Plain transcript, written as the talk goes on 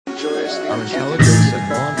Our intelligence and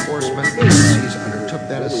law enforcement agencies undertook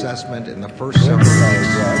that assessment in the first several weeks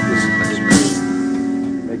of this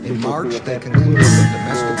administration. In March, they concluded that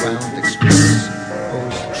domestic violence experience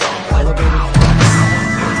posed an elevated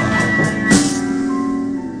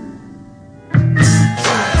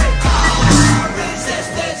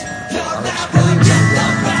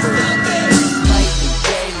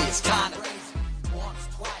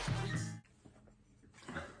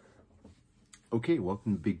Okay,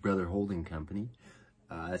 welcome to Big Brother Holding Company.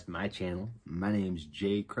 That's my channel. My name's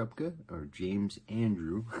Jay Krupka, or James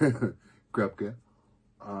Andrew Krupka.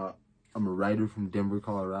 I'm a writer from Denver,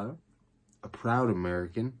 Colorado, a proud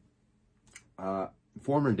American,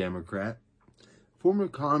 former Democrat, former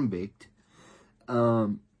convict, but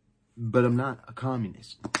I'm not a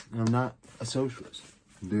communist. I'm not a socialist.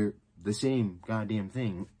 They're the same goddamn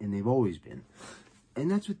thing, and they've always been. And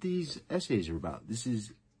that's what these essays are about. This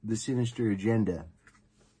is the Sinister Agenda,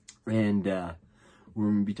 and what we're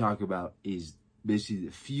going to be talking about is basically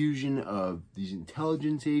the fusion of these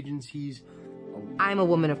intelligence agencies. I'm a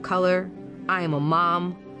woman of color. I am a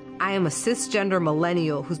mom. I am a cisgender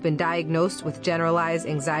millennial who's been diagnosed with generalized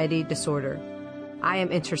anxiety disorder. I am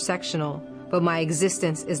intersectional, but my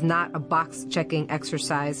existence is not a box-checking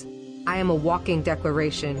exercise. I am a walking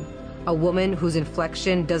declaration. A woman whose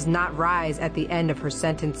inflection does not rise at the end of her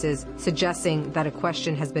sentences, suggesting that a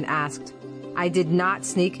question has been asked. I did not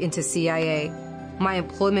sneak into CIA. My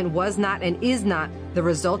employment was not and is not the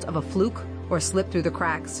result of a fluke or slip through the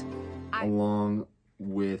cracks. Along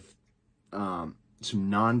with some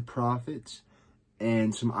nonprofits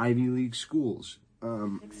and some Ivy League schools.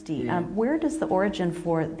 Where does the origin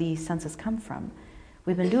for the census come from?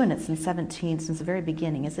 We've been doing it since the very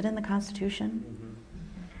beginning. Is it in the Constitution? Mm-hmm.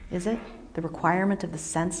 Is it? The requirement of the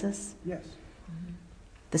census? Yes.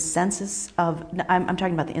 The census of, I'm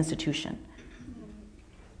talking about the institution.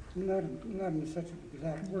 Not in such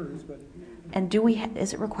exact words, but... And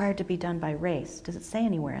is it required to be done by race? Does it say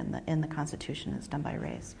anywhere in the Constitution it's done by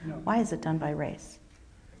race? No. Why is it done by race?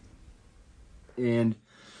 And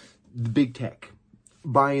the big tech,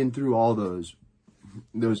 buying through all those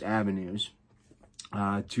avenues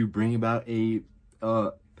to bring about a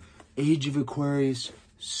Age of Aquarius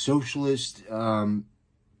socialist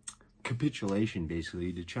capitulation,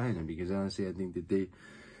 basically, to China, because honestly I think that they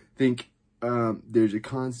think there's a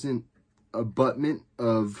constant abutment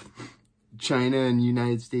of China and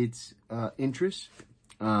United States interests,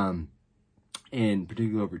 and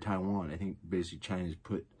particularly over Taiwan. I think basically China's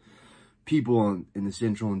put people in the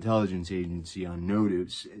Central Intelligence Agency on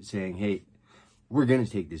notice saying, hey, we're going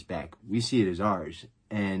to take this back. We see it as ours.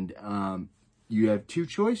 And you have two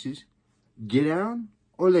choices: get down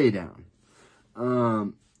or lay down,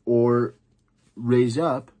 or raise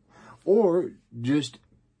up, or just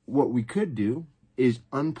what we could do is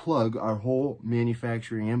unplug our whole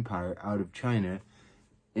manufacturing empire out of China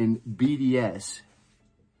and BDS,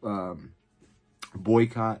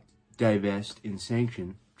 boycott, divest, and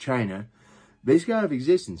sanction China basically out of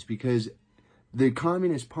existence, because the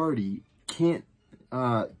Communist Party can't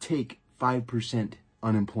take 5%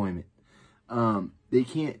 unemployment. They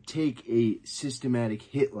can't take a systematic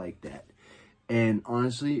hit like that. And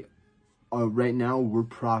honestly, right now we're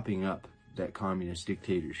propping up that communist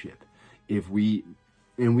dictatorship. We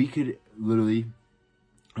could literally,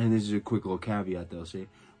 and this is a quick little caveat they'll say,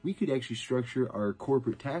 we could actually structure our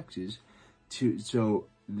corporate taxes so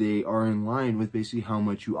they are in line with basically how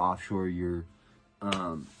much you offshore your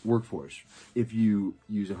workforce. If you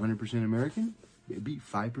use 100% American, it'd be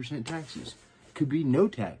 5% taxes. Could be no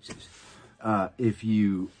taxes. If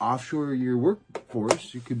you offshore your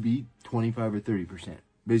workforce, it could be 25 or 30%.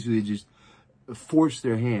 Basically, just force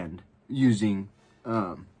their hand using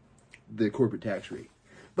the corporate tax rate.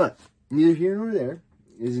 But neither here nor there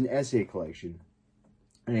is an essay collection.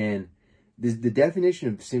 And the definition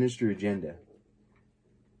of Sinister Agenda,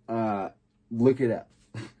 look it up.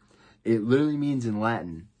 It literally means in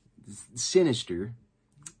Latin, sinister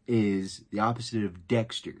is the opposite of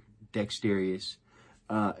dexter, dexterous.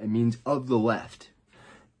 It means of the left,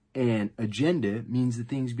 and agenda means the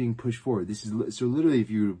things being pushed forward. This is so literally, if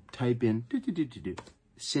you type in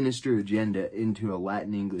Sinister Agenda into a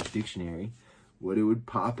Latin English dictionary, what it would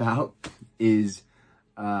pop out is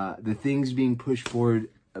the things being pushed forward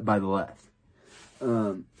by the left.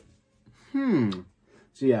 So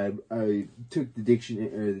yeah, I took the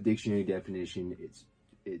dictionary definition.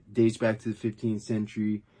 It dates back to the 15th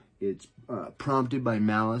century. It's prompted by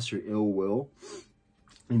malice or ill will,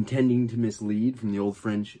 intending to mislead, from the old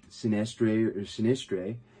French sinistre or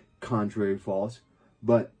sinistre, contrary, false,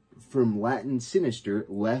 but from Latin sinister,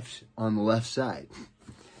 left, on the left side.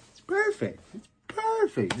 It's perfect. It's perfect.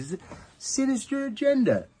 perfect. This is a sinister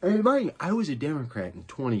agenda. And mind you, I was a Democrat in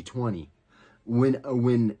 2020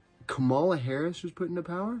 when Kamala Harris was put into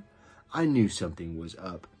power. I knew something was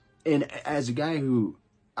up. And as a guy who,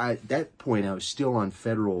 at that point, I was still on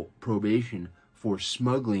federal probation for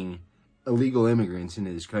smuggling illegal immigrants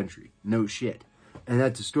into this country. No shit. And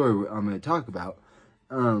that's a story I'm going to talk about.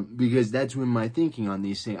 Because that's when my thinking on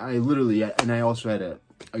these things, I also had a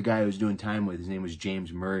guy I was doing time with, his name was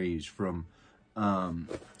James Murray, he's from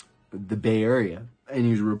the Bay Area, and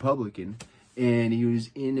he was a Republican, and he was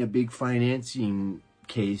in a big financing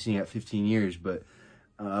case, and he got 15 years, but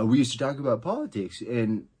we used to talk about politics,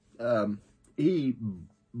 and he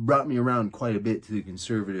brought me around quite a bit to the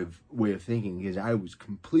conservative way of thinking, because I was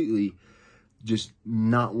completely just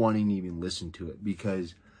not wanting to even listen to it,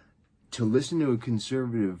 because to listen to a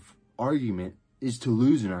conservative argument is to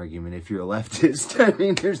lose an argument if you're a leftist. I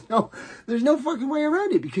mean, there's no fucking way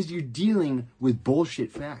around it, because you're dealing with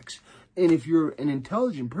bullshit facts. And if you're an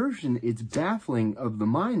intelligent person, it's baffling of the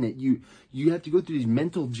mind that you have to go through these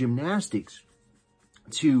mental gymnastics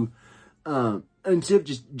to instead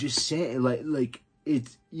of just saying like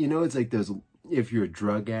it's, you know, it's like those, if you're a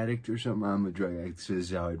drug addict or something. I'm a drug addict, so this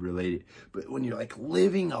is how I'd relate it. But when you're like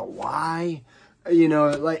living a lie, you know,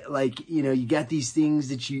 like you know, you got these things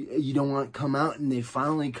that you don't want to come out, and they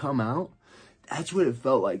finally come out. That's what it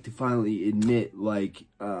felt like to finally admit, like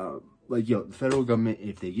yo, the federal government,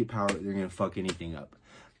 if they get power, they're gonna fuck anything up.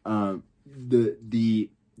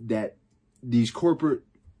 These corporate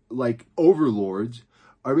like overlords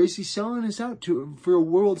are basically selling us out for a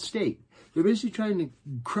world state. They're basically trying to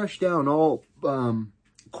crush down all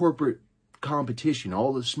corporate competition,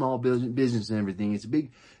 all the small business and everything. It's a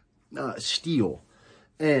big steal,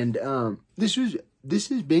 and this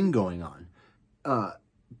has been going on.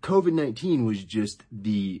 COVID-19 was just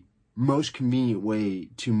the most convenient way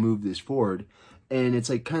to move this forward, and it's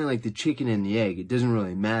like kind of like the chicken and the egg. It doesn't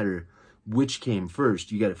really matter which came first.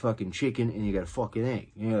 You got a fucking chicken and you got a fucking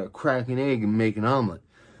egg. You got to crack an egg and make an omelet.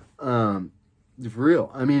 For real.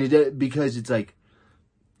 I mean, because it's like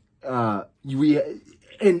and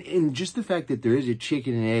just the fact that there is a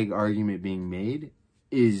chicken and egg argument being made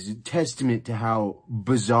is testament to how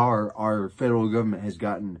bizarre our federal government has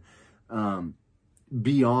gotten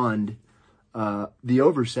beyond the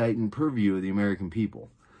oversight and purview of the American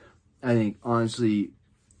people. I think, honestly,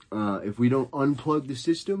 if we don't unplug the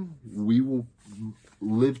system, we will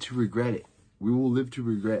live to regret it. We will live to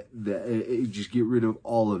regret that. Just get rid of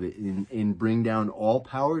all of it and bring down all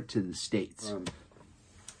power to the states.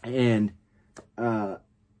 Yeah,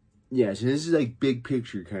 so this is like big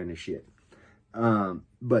picture kind of shit.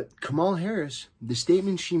 But Kamala Harris, the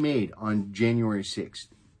statement she made on January 6th,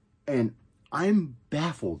 and I'm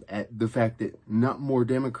baffled at the fact that not more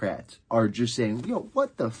Democrats are just saying, yo,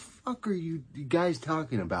 what the fuck are you guys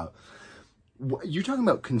talking about? You're talking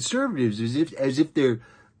about conservatives as if they're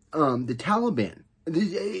the Taliban.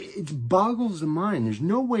 It boggles the mind. There's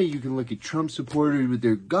no way you can look at Trump supporters with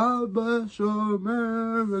their God bless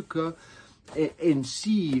America and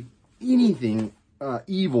see anything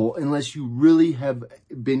evil unless you really have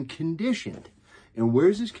been conditioned. And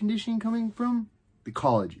where's this conditioning coming from? The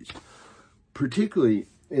colleges. Particularly,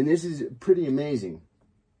 and this is pretty amazing.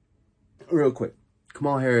 Real quick,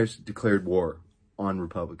 Kamala Harris declared war on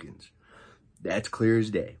Republicans. That's clear as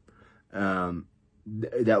day.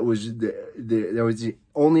 That was the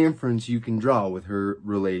only inference you can draw with her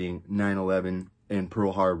relating 9/11 and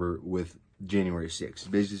Pearl Harbor with January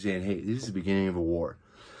 6th. Basically saying, hey, this is the beginning of a war.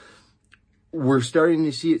 We're starting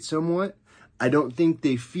to see it somewhat. I don't think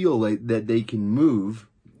they feel like that they can move,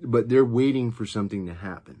 but they're waiting for something to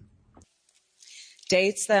happen.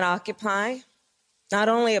 Dates that occupy not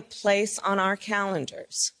only a place on our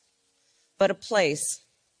calendars, but a place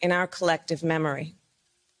in our collective memory.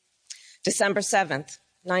 December 7th,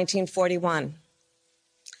 1941,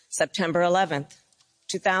 September 11th,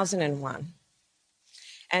 2001,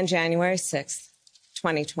 and January 6th,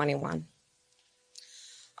 2021.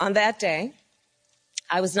 On that day,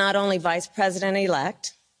 I was not only Vice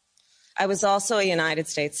President-elect, I was also a United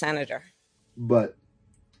States Senator. But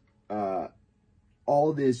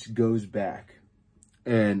all this goes back,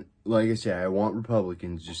 and like I said, I want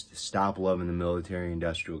Republicans just to stop loving the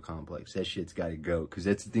military-industrial complex. That shit's got to go, because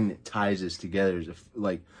that's the thing that ties us together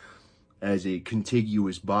as a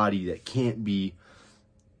contiguous body that can't be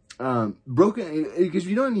broken. Because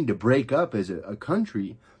you don't need to break up as a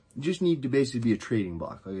country; you just need to basically be a trading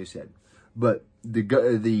bloc, like I said. But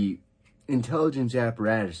the intelligence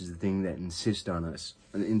apparatus is the thing that insists on us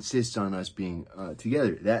being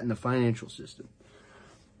together. That and the financial system.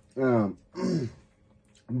 And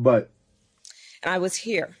I was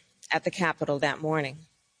here at the Capitol that morning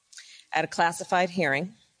at a classified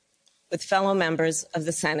hearing with fellow members of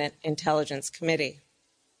the Senate Intelligence Committee.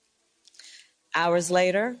 Hours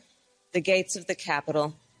later, the gates of the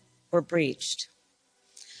Capitol were breached.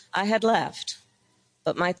 I had left,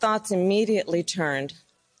 but my thoughts immediately turned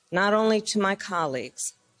not only to my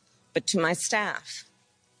colleagues, but to my staff,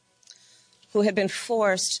 who had been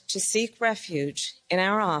forced to seek refuge in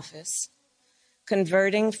our office,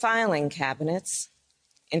 converting filing cabinets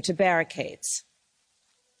into barricades.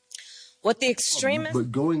 What the extremists...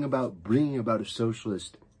 But going about bringing about a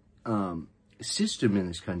socialist system in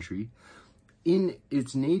this country, in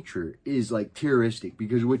its nature, is like terroristic,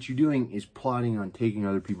 because what you're doing is plotting on taking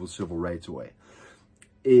other people's civil rights away.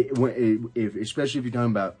 Especially if you're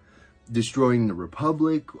talking about destroying the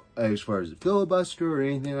republic, as far as the filibuster or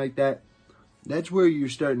anything like that, that's where you're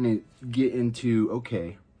starting to get into,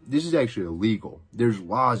 okay, this is actually illegal. There's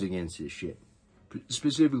laws against this shit.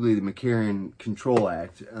 Specifically the McCarran Control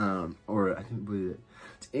Act, or I believe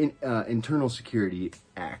it's Internal Security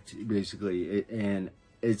Act, basically. And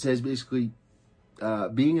it says basically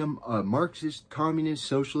being a Marxist, communist,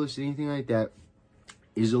 socialist, anything like that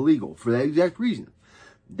is illegal for that exact reason.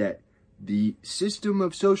 That the system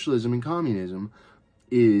of socialism and communism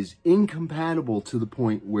is incompatible to the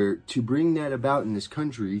point where to bring that about in this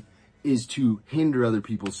country is to hinder other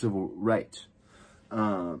people's civil rights.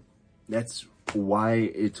 That's why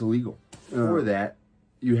it's illegal. Before that,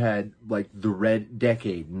 you had like the Red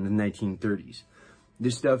Decade in the 1930s.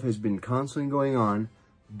 This stuff has been constantly going on,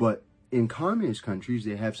 but in communist countries,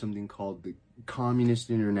 they have something called the Communist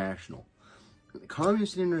International. The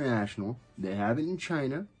Communist International, they have it in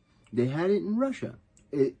China, they had it in Russia.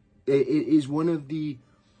 It is one of the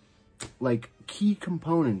like key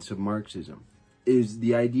components of Marxism, is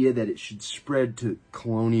the idea that it should spread to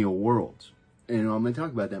colonial worlds. And I'm going to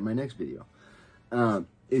talk about that in my next video.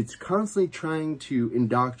 It's constantly trying to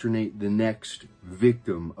indoctrinate the next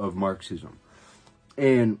victim of Marxism.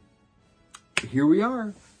 And here we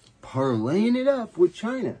are, parlaying it up with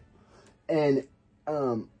China. And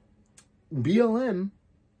BLM,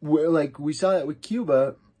 like we saw that with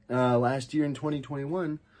Cuba last year in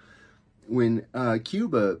 2021, when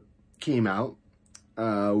Cuba came out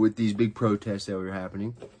with these big protests that were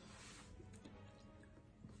happening.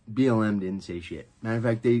 BLM didn't say shit. Matter of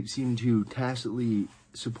fact, they seem to tacitly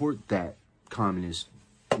support that communist,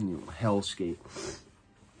 hellscape.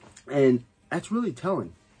 And that's really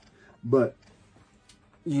telling. But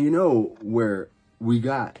you know where we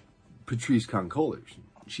got Patrisse Cullors.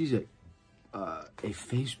 She's a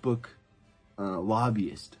Facebook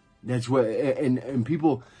lobbyist. That's what, and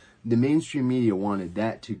people, the mainstream media wanted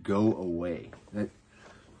that to go away.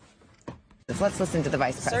 Let's listen to the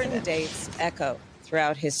vice president. Certain dates echo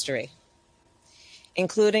throughout history,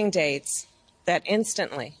 including dates that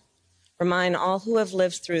instantly remind all who have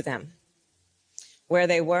lived through them where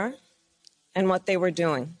they were and what they were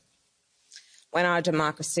doing when our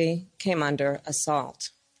democracy came under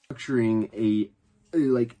assault. Structuring a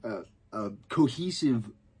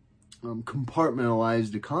cohesive,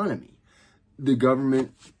 compartmentalized economy. The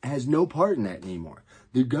government has no part in that anymore.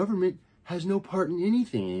 The government has no part in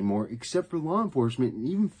anything anymore except for law enforcement, and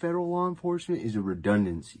even federal law enforcement is a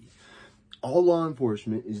redundancy. All law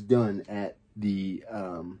enforcement is done at the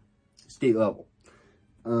state level.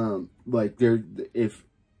 If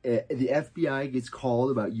the FBI gets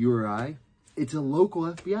called about you or I, it's a local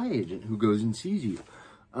FBI agent who goes and sees you.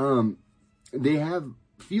 They have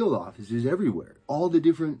field offices everywhere, all the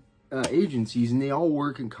different agencies, and they all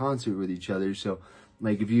work in concert with each other. So,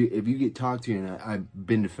 like, if you get talked to, and I've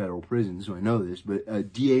been to federal prison, so I know this, but a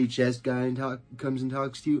DHS guy comes and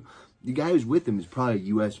talks to you, the guy who's with them is probably a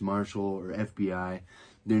U.S. Marshal or FBI.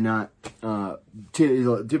 They're not,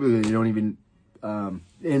 typically they don't even,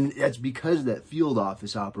 and that's because of that field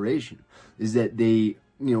office operation, is that they,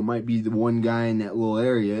 might be the one guy in that little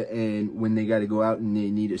area, and when they got to go out and they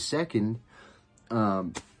need a second,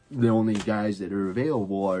 the only guys that are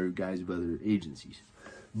available are guys of other agencies.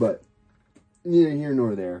 But neither here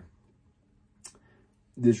nor there.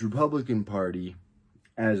 This Republican Party,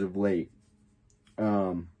 as of late,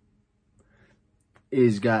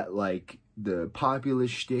 is got like the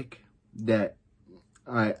populist shtick that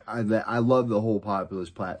I love the whole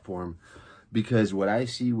populist platform, because what I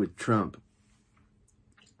see with Trump,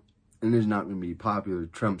 and there's not going to be popular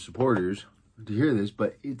Trump supporters to hear this,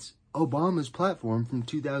 but it's Obama's platform from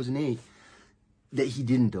 2008 that he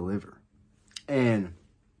didn't deliver. And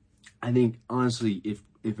I think, honestly,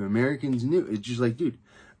 if Americans knew, it's just like, dude,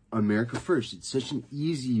 America first. It's such an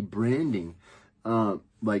easy branding.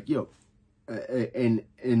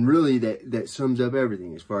 and really that sums up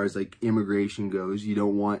everything as far as like immigration goes. You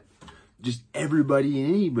don't want just everybody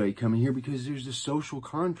and anybody coming here because there's a social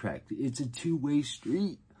contract. It's a two-way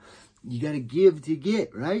street. You got to give to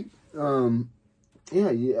get, right?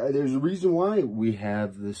 Yeah, there's a reason why we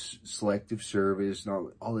have this selective service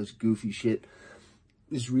and all this goofy shit.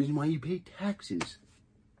 There's a reason why you pay taxes.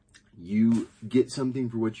 You get something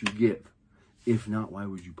for what you give. If not, why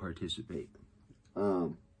would you participate?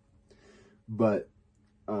 But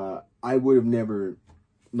I would have never,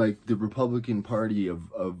 like the Republican Party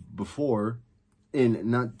of before, and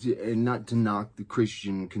not to knock the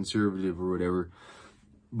Christian conservative or whatever,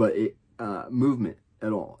 but movement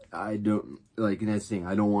at all. I don't, like, and that's the thing,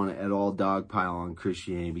 I don't want to at all dogpile on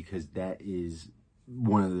Christianity because that is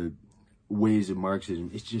one of the ways of Marxism.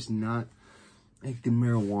 It's just not like the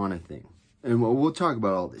marijuana thing. And we'll talk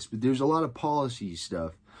about all this, but there's a lot of policy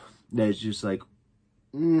stuff that's just like,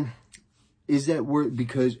 is that word?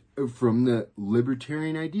 Because from the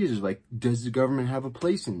libertarian ideas, is like, does the government have a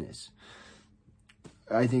place in this?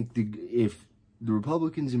 I think if the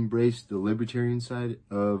Republicans embraced the libertarian side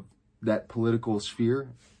of that political sphere,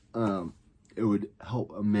 it would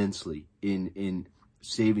help immensely in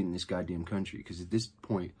saving this goddamn country. Because at this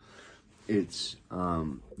point, it's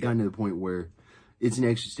gotten to the point where it's an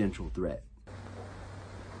existential threat.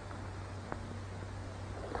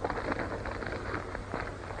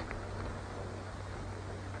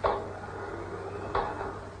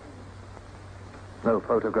 No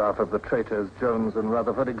photograph of the traitors Jones and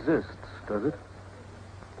Rutherford exists, does it?